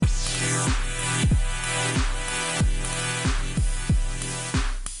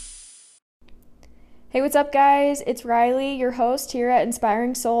Hey, what's up, guys? It's Riley, your host here at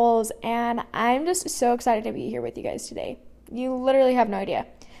Inspiring Souls, and I'm just so excited to be here with you guys today. You literally have no idea.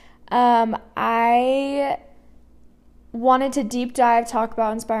 I wanted to deep dive, talk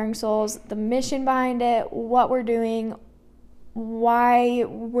about Inspiring Souls, the mission behind it, what we're doing, why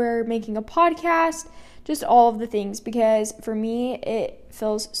we're making a podcast, just all of the things, because for me, it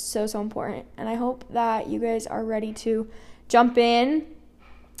feels so important, and I hope that you guys are ready to jump in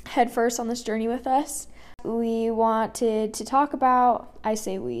head first on this journey with us. We wanted to talk about, I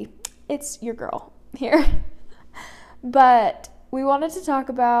say we, it's your girl here, but we wanted to talk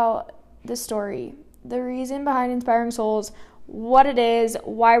about the story, the reason behind Inspiring Souls, what it is,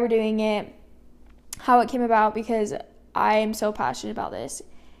 why we're doing it, how it came about, because I am so passionate about this.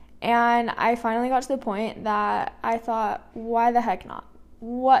 And I finally got to the point that I thought, why the heck not?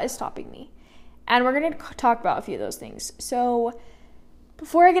 What is stopping me? And we're going to talk about a few of those things. So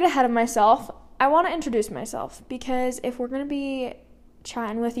before I get ahead of myself, I want to introduce myself, because if we're going to be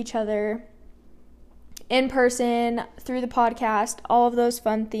chatting with each other in person, through the podcast, all of those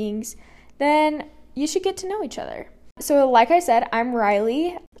fun things, then you should get to know each other. So like I said, I'm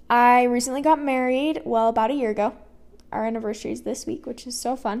Riley. I recently got married, about a year ago. Our anniversary is this week, which is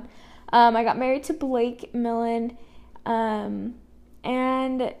so fun. I got married to Blake Millen, and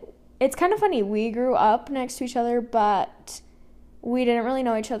it's kind of funny. We grew up next to each other, but we didn't really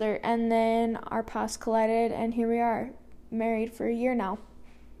know each other, and then our paths collided, and here we are, married for a year now.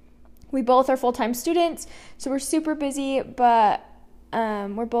 We both are full-time students, so we're super busy, but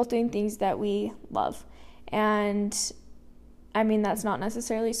we're both doing things that we love. And I mean, that's not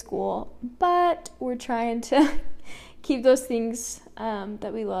necessarily school, but we're trying to keep those things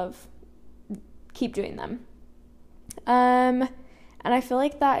that we love, keep doing them. And I feel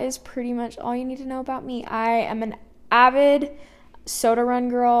like that is pretty much all you need to know about me. I am an avid soda run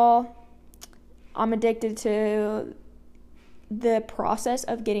girl. I'm addicted to the process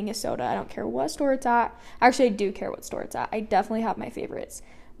of getting a soda. I don't care what store it's at. Actually, I do care what store it's at. I definitely have my favorites.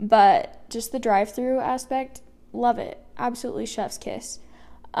 But just the drive-through aspect, love it. Absolutely chef's kiss.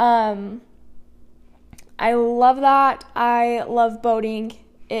 I love that. I love boating.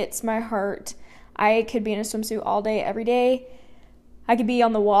 It's my heart. I could be in a swimsuit all day, every day. I could be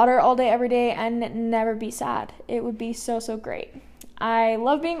on the water all day, every day, and never be sad. It would be so, so great. I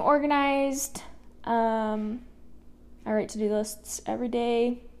love being organized. I write to-do lists every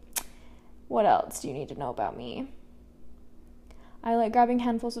day. What else do you need to know about me? I like grabbing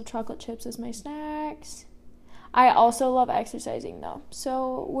handfuls of chocolate chips as my snacks. I also love exercising, though.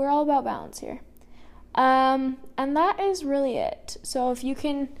 So we're all about balance here. And that is really it. So if you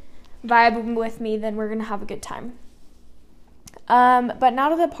can vibe with me, then we're going to have a good time. But now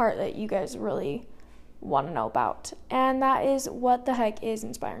to the part that you guys really want to know about, and that is, what the heck is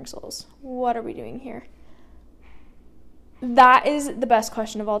Inspiring Souls? What are we doing here? That is the best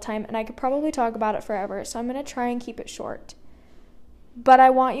question of all time, and I could probably talk about it forever, so I'm going to try and keep it short. But I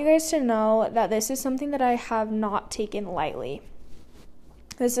want you guys to know that this is something that I have not taken lightly.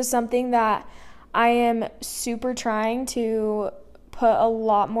 This is something that I am super trying to put a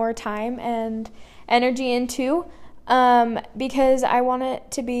lot more time and energy into, because I want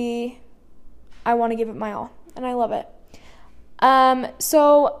to give it my all, and I love it.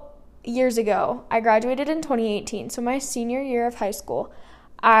 So years ago, I graduated in 2018. So my senior year of high school,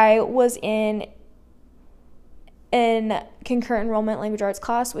 I was in concurrent enrollment language arts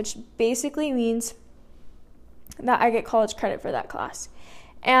class, which basically means that I get college credit for that class.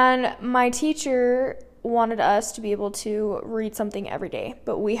 And my teacher wanted us to be able to read something every day,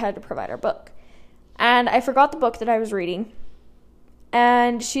 but we had to provide our book. And I forgot the book that I was reading.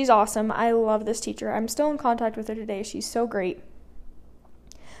 And she's awesome. I love this teacher. I'm still in contact with her today. She's so great.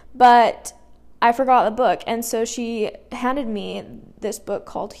 But I forgot the book, and so she handed me this book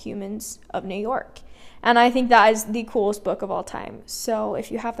called Humans of New York. And I think that is the coolest book of all time. So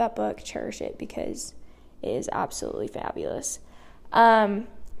if you have that book, cherish it, because it is absolutely fabulous. And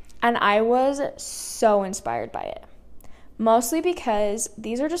I was so inspired by it. Mostly because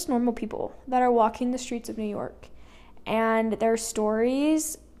these are just normal people that are walking the streets of New York. And their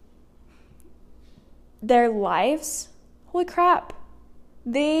stories, their lives, holy crap.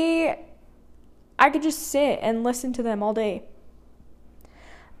 I could just sit and listen to them all day.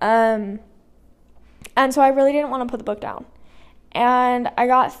 And so I really didn't want to put the book down. And I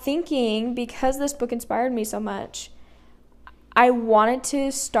got thinking, because this book inspired me so much, I wanted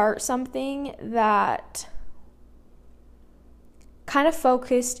to start something that kind of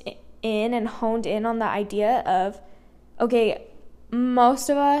focused in and honed in on the idea of, okay, most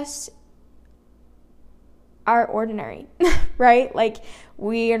of us are ordinary, right? Like,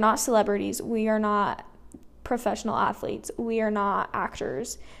 we are not celebrities. We are not professional athletes. We are not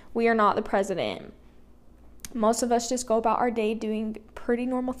actors. We are not the president. Most of us just go about our day doing pretty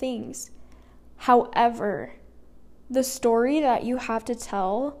normal things. However, the story that you have to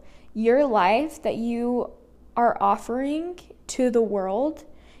tell, your life that you are offering to the world,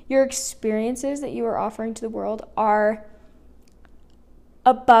 your experiences that you are offering to the world are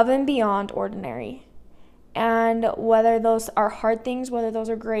above and beyond ordinary. And whether those are hard things, whether those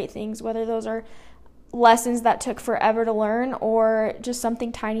are great things, whether those are lessons that took forever to learn, or just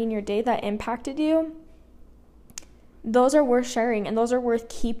something tiny in your day that impacted you, those are worth sharing and those are worth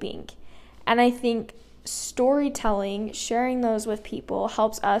keeping. And I think storytelling, sharing those with people,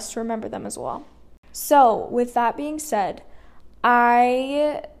 helps us to remember them as well. So, with that being said,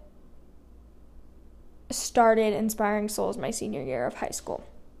 I started Inspiring Souls my senior year of high school.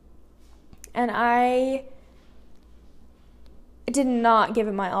 And I did not give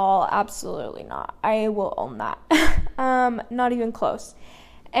it my all. Absolutely not. I will own that. Not even close.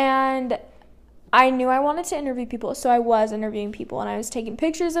 And I knew I wanted to interview people, so I was interviewing people, and I was taking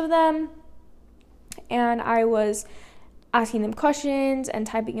pictures of them, and I was asking them questions and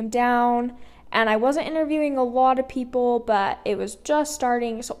typing them down. And I wasn't interviewing a lot of people, but it was just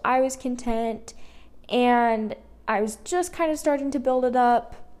starting, so I was content. And I was just kind of starting to build it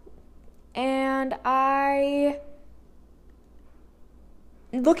up. And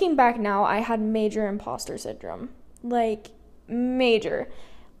looking back now, I had major imposter syndrome. Like, major.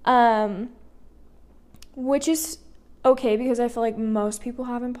 Which is okay, because I feel like most people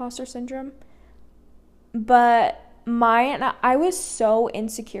have imposter syndrome. But I was so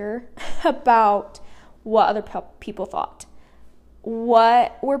insecure about what other people thought.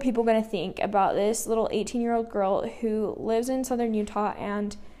 What were people going to think about this little 18-year-old girl who lives in southern Utah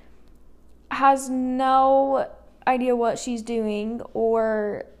and has no idea what she's doing,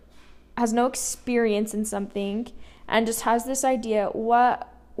 or has no experience in something, and just has this idea, what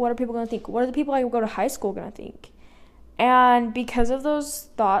are people going to think? What are the people I go to high school going to think? And because of those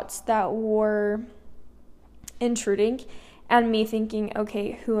thoughts that were intruding, and me thinking,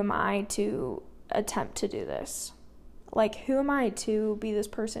 okay, who am I to attempt to do this? Like, who am I to be this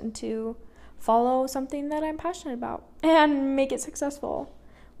person to follow something that I'm passionate about and make it successful?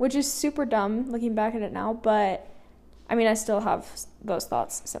 Which is super dumb looking back at it now, but I mean, I still have those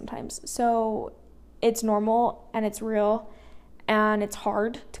thoughts sometimes. So it's normal and it's real and it's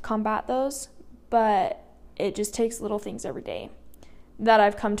hard to combat those, but it just takes little things every day that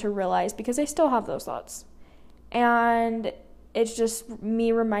I've come to realize, because I still have those thoughts. And it's just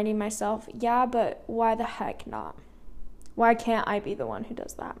me reminding myself, yeah, but why the heck not? Why can't I be the one who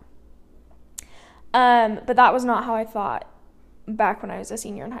does that? But that was not how I thought back when I was a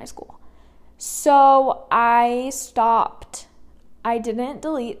senior in high school. So I stopped. I didn't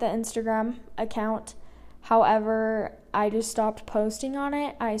delete the Instagram account. However, I just stopped posting on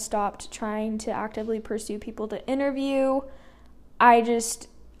it. I stopped trying to actively pursue people to interview. I just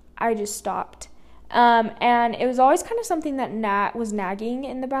stopped. And it was always kind of something that was nagging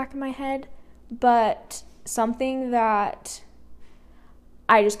in the back of my head, but something that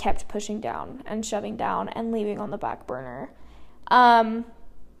I just kept pushing down and shoving down and leaving on the back burner. And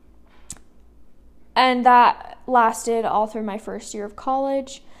that lasted all through my first year of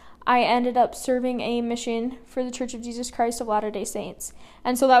college. I ended up serving a mission for the Church of Jesus Christ of Latter-day Saints.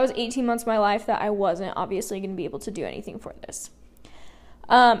 And so that was 18 months of my life that I wasn't obviously going to be able to do anything for this.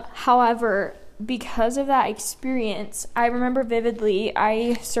 However, because of that experience, I remember vividly,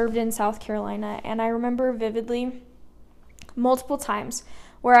 I served in South Carolina, and I remember vividly multiple times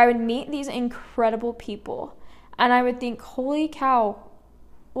where I would meet these incredible people, and I would think, holy cow,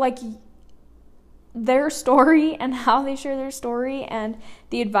 like, their story and how they share their story and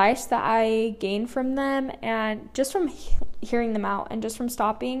the advice that I gained from them, and just from hearing them out and just from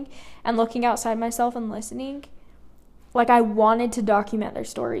stopping and looking outside myself and listening, like, I wanted to document their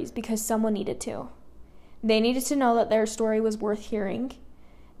stories because someone needed to. They needed to know that their story was worth hearing.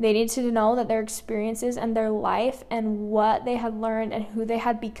 They needed to know that their experiences and their life and what they had learned and who they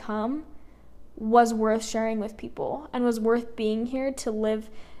had become was worth sharing with people and was worth being here to live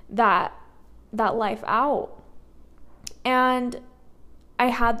that life out. And I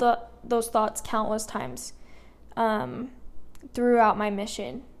had those thoughts countless times throughout my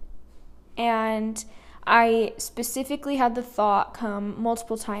mission. And I specifically had the thought come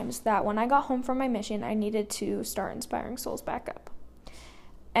multiple times that when I got home from my mission, I needed to start Inspiring Souls back up.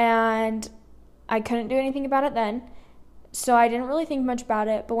 And I couldn't do anything about it then, so I didn't really think much about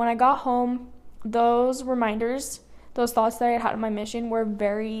it. But when I got home, those reminders, those thoughts that I had on my mission were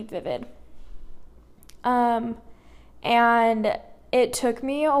very vivid. And it took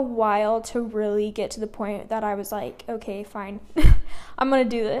me a while to really get to the point that I was like, okay, fine. I'm going to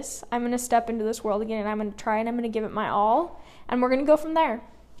do this. I'm going to step into this world again, and I'm going to try, and I'm going to give it my all, and we're going to go from there.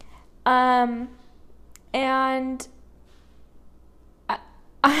 And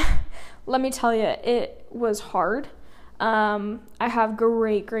let me tell you, it was hard. I have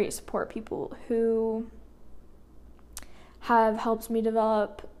great support people who have helped me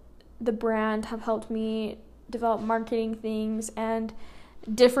develop the brand, have helped me develop marketing things and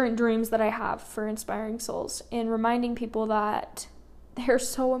different dreams that I have for Inspiring Souls, and reminding people that they're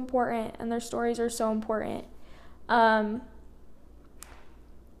so important and their stories are so important.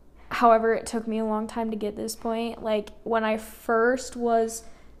 However, it took me a long time to get this point. Like, when I first was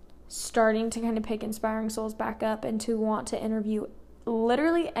starting to kind of pick Inspiring Souls back up and to want to interview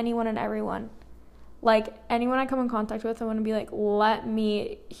literally anyone and everyone, like anyone I come in contact with, I want to be like, let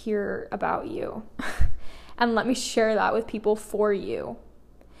me hear about you and let me share that with people for you,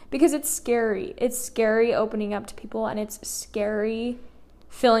 because it's scary. It's scary opening up to people, and it's scary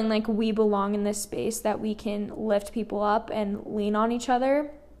feeling like we belong in this space, that we can lift people up and lean on each other.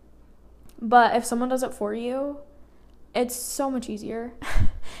 But if someone does it for you, it's so much easier.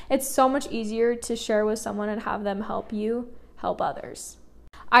 It's so much easier to share with someone and have them help you help others.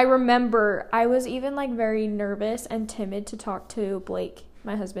 I remember I was even like very nervous and timid to talk to Blake,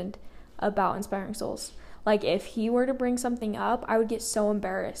 my husband, about Inspiring Souls. Like, if he were to bring something up, I would get so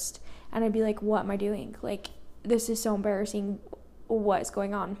embarrassed, and I'd be like, what am I doing? Like, this is so embarrassing. What is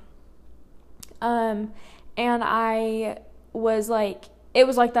going on? And I was like, it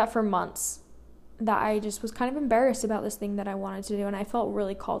was like that for months, that I just was kind of embarrassed about this thing that I wanted to do, and I felt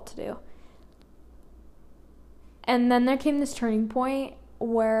really called to do. And then there came this turning point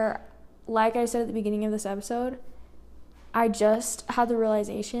where, like I said at the beginning of this episode, I just had the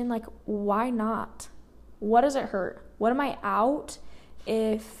realization, like, why not? What does it hurt? What am I out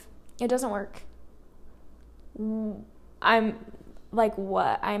if it doesn't work? I'm like,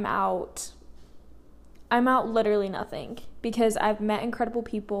 what? I'm out literally nothing, because I've met incredible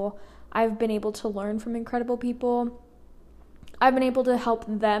people. I've been able to learn from incredible people. I've been able to help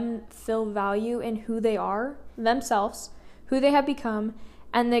them feel value in who they are, themselves, who they have become,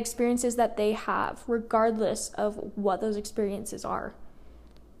 and the experiences that they have, regardless of what those experiences are.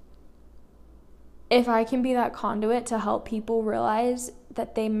 If I can be that conduit to help people realize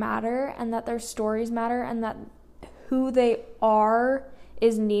that they matter, and that their stories matter, and that who they are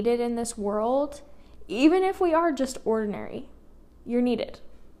is needed in this world, even if we are just ordinary, you're needed.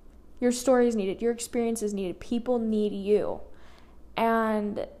 Your story is needed. Your experience is needed. People need you.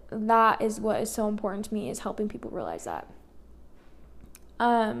 And that is what is so important to me, is helping people realize that.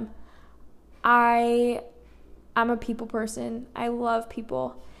 I'm a people person. I love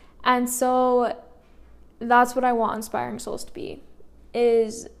people. And so that's what I want Inspiring Souls to be,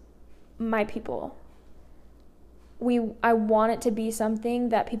 is my people. I want it to be something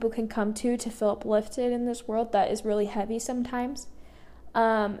that people can come to feel uplifted in this world that is really heavy sometimes.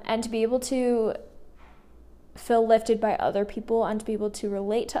 And to be able to feel lifted by other people, and to be able to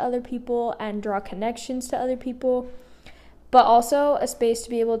relate to other people and draw connections to other people, but also a space to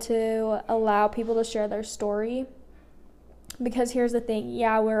be able to allow people to share their story. Because here's the thing,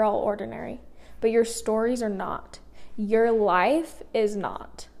 yeah, we're all ordinary, but your stories are not. Your life is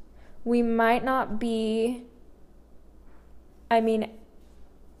not. We might not be, even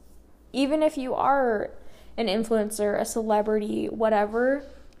if you are an influencer, a celebrity, whatever,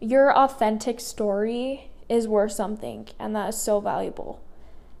 your authentic story is worth something, and that is so valuable.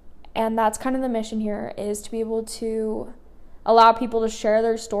 And that's kind of the mission here, is to be able to allow people to share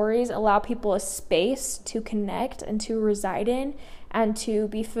their stories, allow people a space to connect and to reside in and to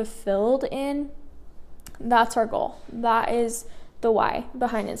be fulfilled in. That's our goal. That is the why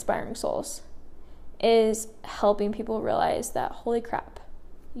behind Inspiring Souls, is helping people realize that, holy crap,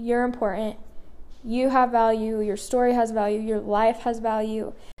 you're important, you have value, your story has value, your life has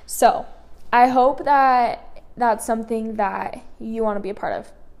value. So I hope that that's something that you want to be a part of,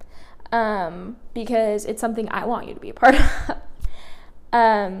 because it's something I want you to be a part of.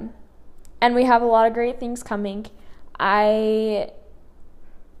 And we have a lot of great things coming. I've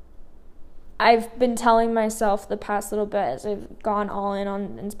been telling myself the past little bit, as I've gone all in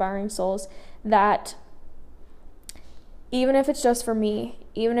on Inspiring Souls, that even if it's just for me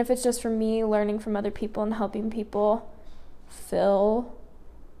learning from other people and helping people feel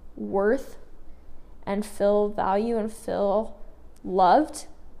worth and feel value and feel loved,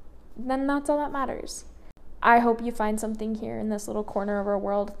 then that's all that matters. I hope you find something here in this little corner of our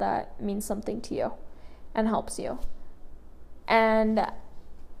world that means something to you and helps you. And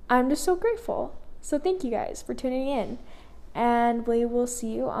I'm just so grateful. So thank you guys for tuning in, and we will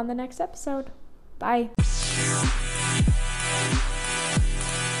see you on the next episode. Bye.